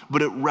baptized,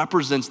 but it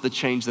represents the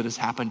change that has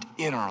happened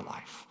in our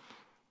life.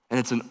 And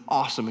it's an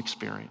awesome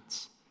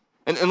experience.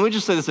 And let me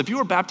just say this, if you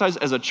were baptized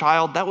as a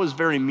child, that was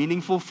very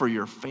meaningful for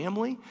your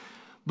family,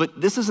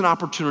 but this is an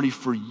opportunity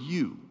for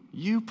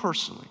you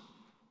personally,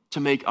 to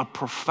make a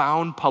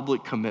profound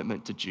public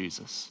commitment to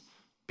Jesus,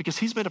 because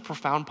he's made a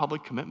profound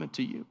public commitment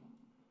to you.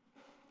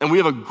 And we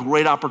have a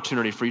great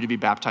opportunity for you to be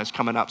baptized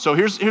coming up. So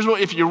here's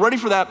what, if you're ready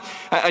for that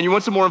and you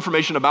want some more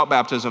information about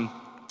baptism,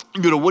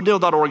 You go to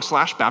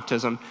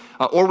wooddale.org/baptism,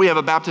 or we have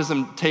a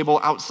baptism table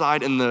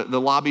outside in the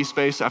lobby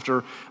space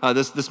after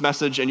this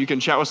message, and you can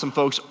chat with some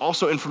folks.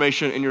 Also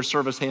information in your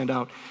service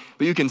handout.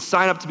 But you can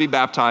sign up to be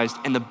baptized,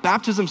 and the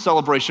baptism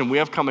celebration we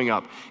have coming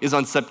up is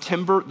on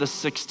September the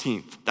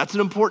 16th. That's an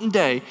important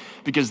day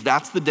because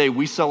that's the day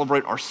we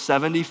celebrate our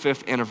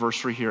 75th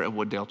anniversary here at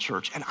Wooddale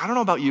Church. And I don't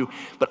know about you,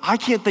 but I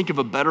can't think of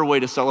a better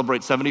way to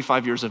celebrate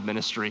 75 years of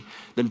ministry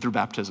than through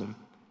baptism,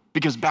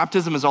 because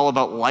baptism is all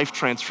about life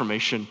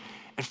transformation.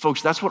 And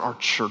folks, that's what our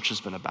church has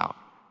been about,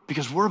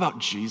 because we're about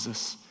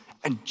Jesus,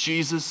 and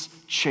Jesus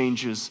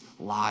changes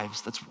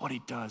lives. That's what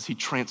he does. He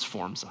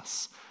transforms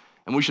us.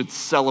 And we should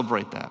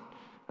celebrate that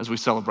as we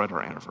celebrate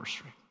our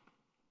anniversary.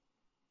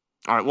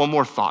 All right, one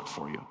more thought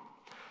for you.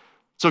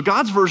 So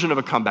God's version of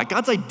a comeback,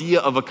 God's idea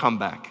of a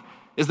comeback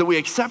is that we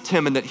accept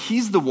him and that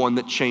he's the one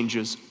that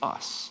changes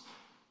us.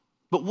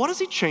 But what does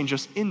he change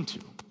us into?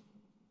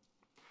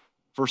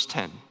 Verse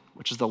 10,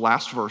 which is the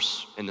last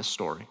verse in this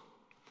story.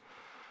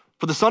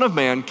 For the Son of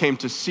Man came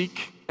to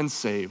seek and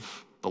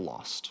save the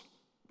lost.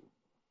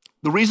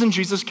 The reason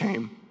Jesus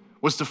came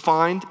was to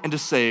find and to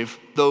save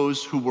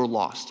those who were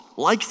lost,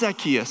 like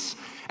Zacchaeus,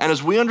 and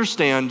as we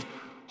understand,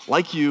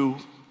 like you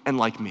and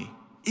like me.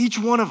 Each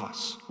one of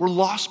us, we're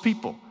lost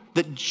people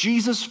that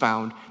Jesus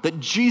found, that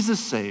Jesus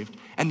saved,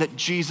 and that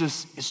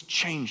Jesus is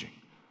changing.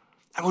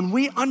 And when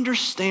we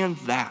understand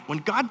that, when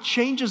God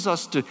changes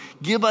us to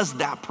give us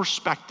that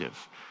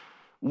perspective,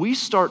 we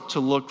start to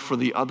look for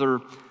the other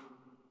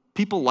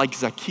people like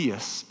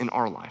Zacchaeus in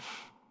our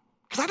life.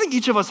 Because I think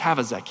each of us have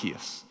a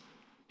Zacchaeus.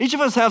 Each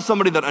of us have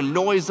somebody that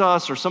annoys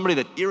us, or somebody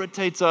that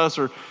irritates us,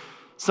 or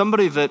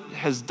somebody that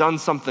has done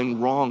something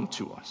wrong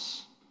to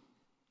us.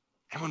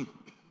 And when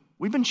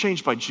we've been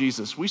changed by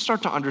Jesus, we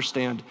start to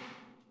understand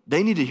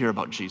they need to hear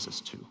about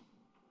Jesus too.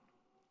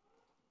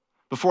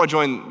 Before I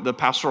joined the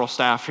pastoral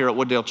staff here at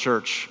Wooddale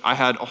Church, I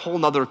had a whole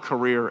nother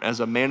career as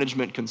a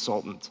management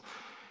consultant.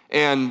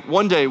 And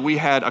one day we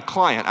had a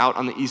client out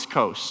on the East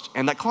Coast,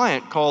 and that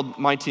client called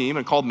my team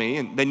and called me,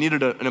 and they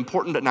needed an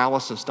important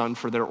analysis done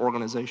for their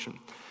organization.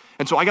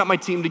 And so I got my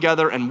team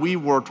together, and we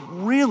worked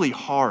really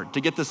hard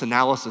to get this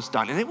analysis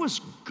done, and it was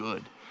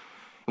good.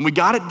 And we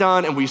got it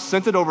done, and we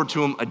sent it over to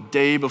them a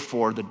day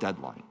before the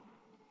deadline.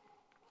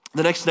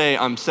 The next day,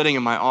 I'm sitting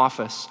in my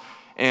office,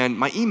 and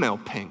my email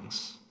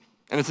pings,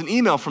 and it's an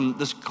email from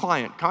this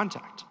client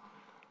contact.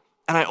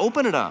 And I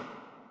open it up,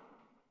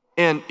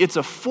 and it's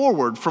a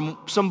forward from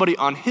somebody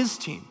on his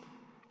team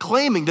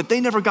claiming that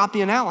they never got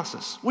the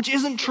analysis, which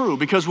isn't true,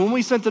 because when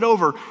we sent it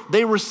over,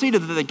 they receipted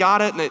that they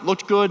got it and it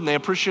looked good and they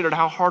appreciated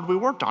how hard we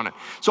worked on it.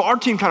 So our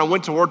team kind of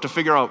went to work to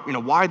figure out,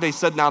 why they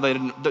said now they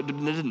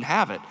didn't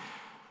have it.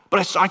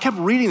 But I kept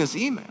reading this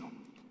email,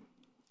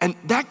 and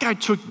that guy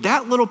took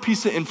that little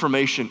piece of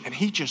information and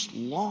he just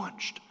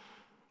launched.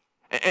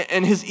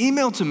 And his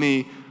email to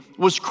me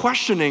was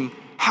questioning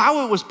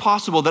how it was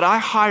possible that I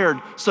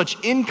hired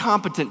such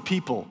incompetent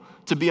people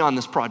to be on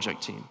this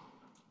project team.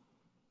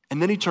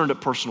 And then he turned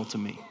it personal to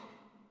me.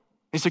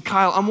 He said,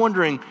 Kyle, I'm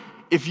wondering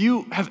if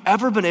you have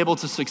ever been able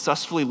to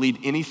successfully lead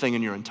anything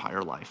in your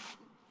entire life.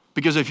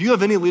 Because if you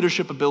have any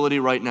leadership ability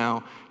right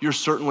now, you're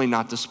certainly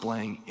not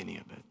displaying any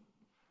of it.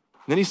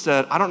 And then he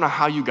said, I don't know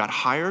how you got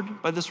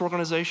hired by this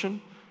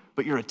organization,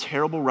 but you're a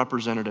terrible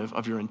representative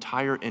of your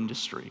entire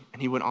industry.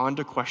 And he went on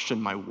to question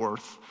my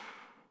worth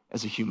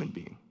as a human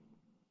being.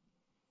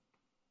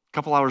 A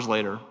couple hours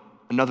later,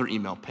 another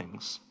email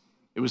pings.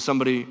 It was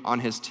somebody on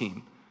his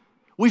team.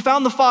 We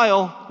found the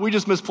file, we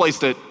just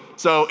misplaced it,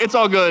 so it's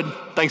all good,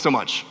 thanks so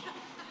much.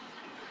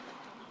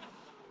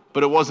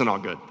 But it wasn't all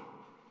good,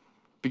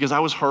 because I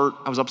was hurt,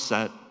 I was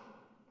upset,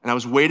 and I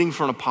was waiting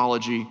for an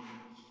apology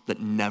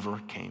that never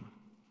came.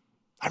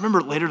 I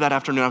remember later that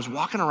afternoon, I was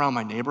walking around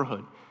my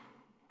neighborhood,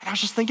 and I was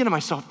just thinking to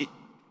myself,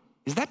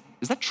 is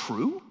that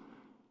true?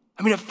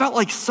 I mean, it felt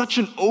like such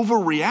an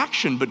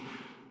overreaction, but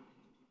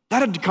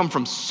that had to come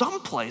from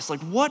someplace.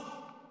 Like,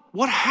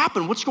 what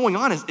happened? What's going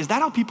on? Is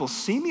that how people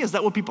see me? Is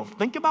that what people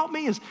think about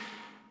me? Is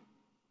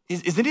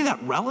any of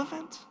that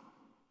relevant?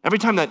 Every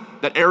time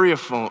that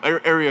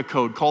area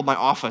code called my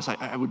office,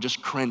 I would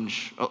just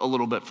cringe a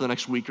little bit for the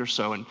next week or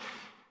so. And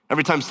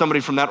every time somebody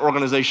from that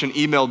organization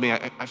emailed me,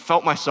 I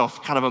felt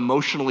myself kind of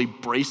emotionally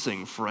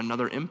bracing for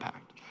another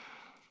impact.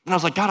 And I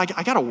was like, God,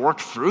 I got to work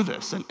through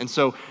this. And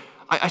so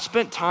I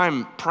spent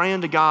time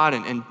praying to God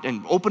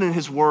and opening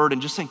his word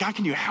and just saying, God,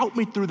 can you help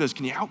me through this?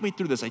 Can you help me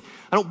through this? I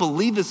don't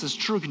believe this is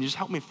true. Can you just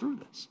help me through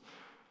this?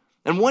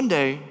 And one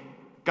day,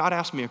 God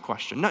asked me a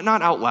question,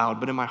 not out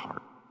loud, but in my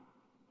heart.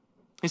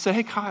 He said,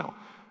 hey, Kyle,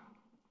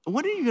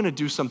 when are you going to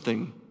do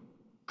something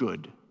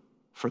good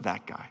for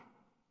that guy?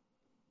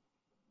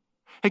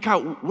 Hey,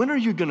 Kyle, when are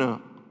you going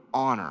to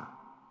honor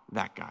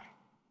that guy?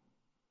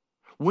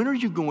 When are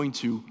you going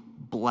to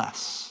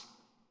bless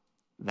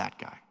that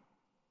guy?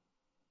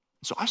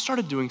 So I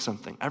started doing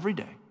something every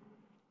day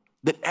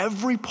that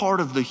every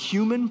part of the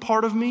human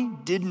part of me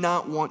did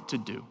not want to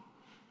do.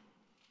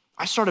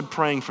 I started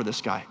praying for this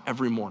guy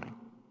every morning.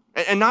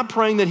 And not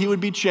praying that he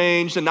would be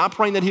changed, and not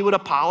praying that he would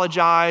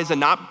apologize, and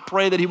not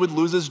pray that he would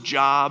lose his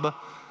job.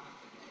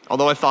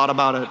 although I thought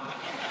about it.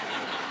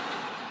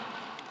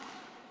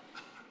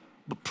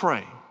 But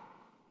pray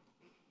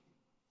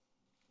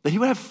that he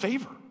would have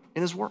favor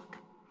in his work,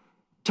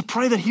 to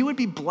pray that he would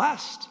be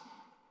blessed,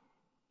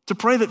 to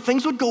pray that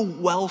things would go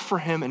well for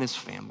him and his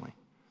family,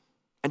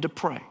 and to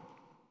pray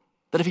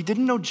that if he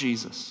didn't know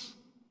Jesus,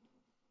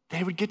 that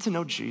he would get to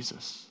know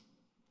Jesus,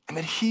 and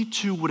that he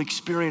too would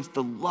experience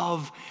the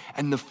love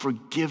and the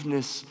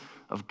forgiveness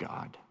of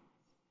God,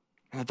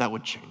 and that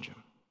would change him.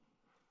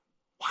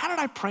 Why did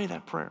I pray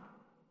that prayer?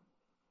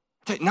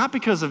 Not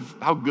because of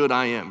how good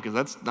I am,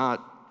 because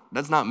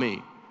that's not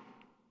me.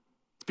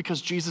 It's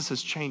because Jesus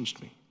has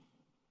changed me.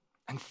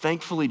 And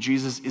thankfully,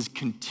 Jesus is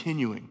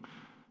continuing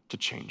to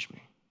change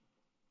me.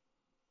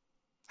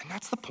 And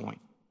that's the point.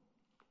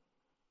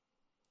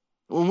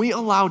 When we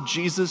allow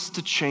Jesus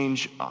to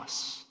change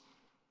us,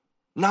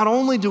 not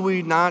only do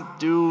we not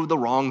do the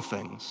wrong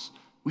things,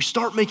 we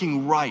start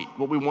making right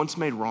what we once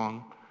made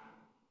wrong,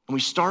 and we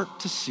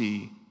start to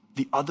see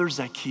the other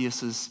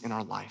Zacchaeuses in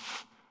our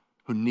life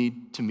who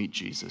need to meet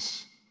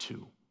Jesus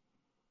too.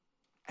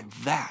 And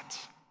that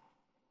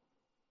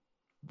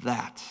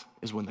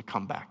is when the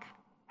comeback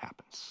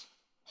happens.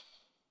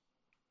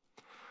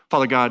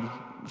 Father God,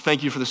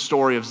 thank you for the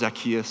story of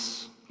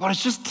Zacchaeus. Lord,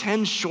 it's just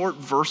 10 short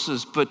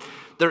verses, but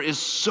there is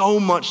so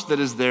much that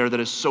is there that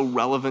is so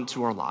relevant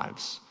to our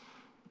lives.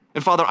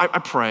 And Father, I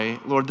pray,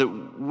 Lord, that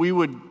we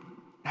would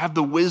have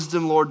the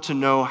wisdom, Lord, to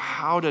know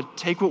how to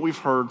take what we've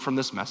heard from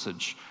this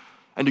message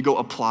and to go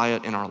apply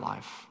it in our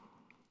life.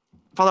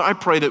 Father, I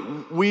pray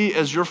that we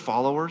as your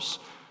followers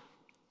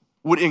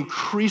would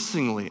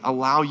increasingly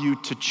allow you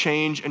to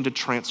change and to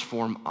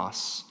transform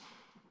us.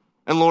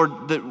 And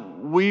Lord, that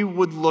we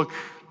would look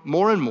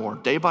more and more,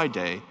 day by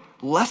day,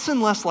 less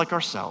and less like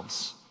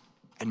ourselves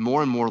and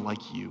more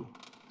like you.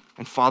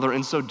 And Father,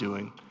 in so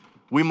doing,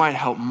 we might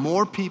help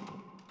more people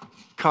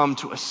come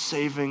to a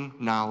saving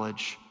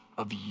knowledge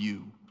of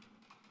you.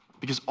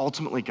 Because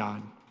ultimately,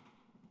 God,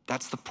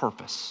 that's the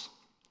purpose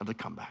of the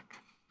comeback.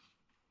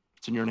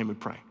 It's in your name we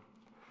pray.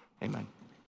 Amen.